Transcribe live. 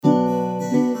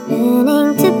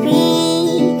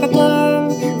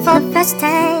first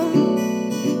time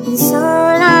in so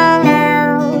long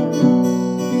now,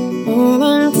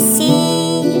 learning to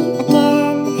see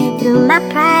again through my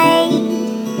pride.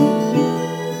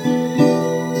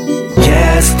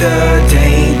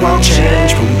 Yesterday won't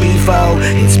change from before,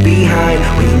 it's behind.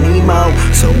 We need more,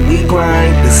 so we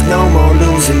grind. There's no more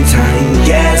losing time.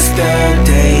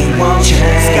 Yesterday won't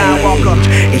change. Skywalker,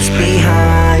 it's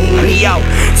behind. Yo,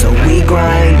 so we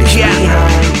grind. It's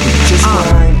behind. We just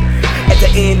grind. At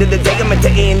the end of the day, I'm at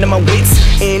the end of my wits,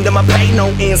 end of my pay,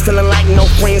 no ends, feeling like no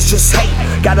friends, just hate.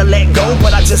 Gotta let go,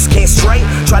 but I just can't stray.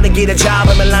 Try to get a job,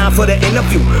 I'm in line for the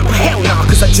interview. Well, hell nah,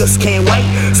 cause I just can't wait.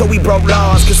 So we broke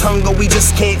laws, cause hunger we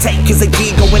just can't take. Cause the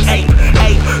gig going ape.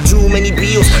 Too many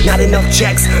bills, not enough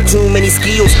checks, too many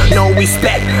skills, no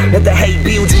respect. Let the hate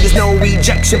build you, there's no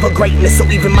rejection for greatness. So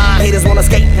even my haters wanna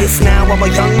skate this. Now I'm a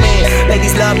young man,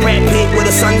 ladies love Brad Pitt with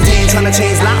a suntan. Trying to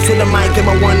change lives with a mic in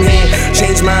my one hand.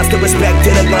 Change minds to respect to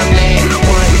the gunman.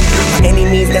 By any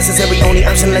means necessary, only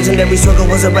option legendary. Struggle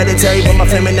was hereditary, but my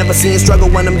family never seen struggle.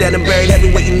 When I'm dead and buried,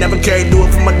 heavyweight you never carry. Do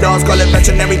it for my dogs, call it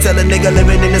veterinary. Tell a nigga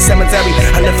living in the cemetery,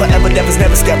 I live forever, death is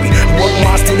never scary. I work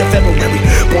March to the February,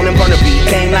 born in Burnaby,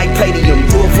 came like Palladium.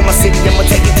 Do it for my city, I'ma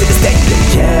take it to the stadium.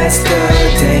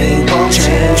 Yesterday won't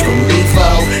change from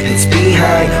before, it's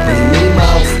behind. We need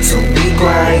more, so we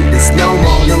grind. There's no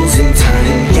more losing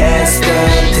time.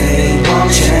 Yesterday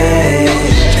won't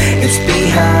change, it's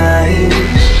behind.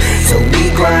 So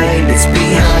we grind, it's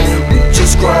behind, we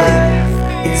just grind.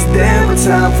 Is there a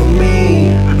time for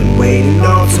me? I've been waiting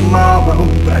on tomorrow,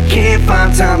 but I can't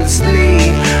find time to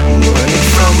sleep. I'm running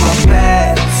from my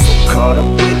past, so caught up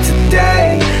with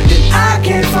today that I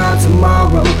can't find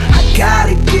tomorrow. I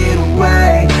gotta get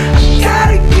away, I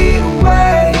gotta get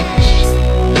away.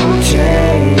 No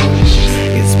change,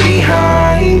 it's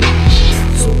behind.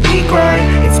 So we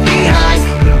grind, it's behind,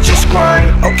 we just grind.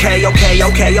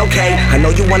 Okay, I know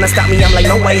you wanna stop me, I'm like,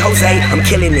 no way, Jose. I'm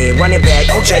killing it, running back,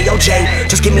 OJ.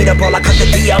 Just give me the ball, I cut the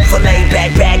D out filet.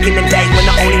 Back in the day when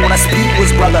the only one I speak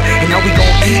was brother. And now we gon'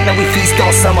 eat, now we feast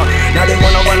all summer. Now they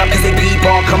wanna run up cause they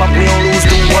b-ball come up. We don't lose,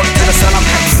 do work till the sun up.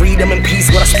 Freedom and peace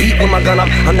when I speak with my gun up.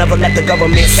 I'll never let the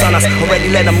government son us, already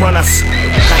let them run us.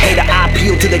 I hate I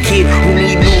appeal to the kid who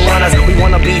need new runners. We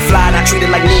wanna be fly, not treated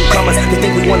like newcomers. They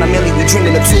think we want a million, we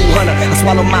dreaming of 200. I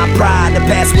swallow my pride, the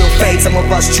past will fade. Some of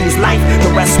us choose life, the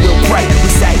rest will pray. We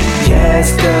say,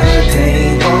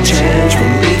 yesterday won't change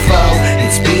from before,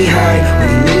 it's behind. We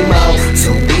need more,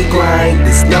 so we grind.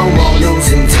 There's no more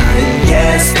losing time.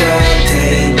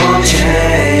 Yesterday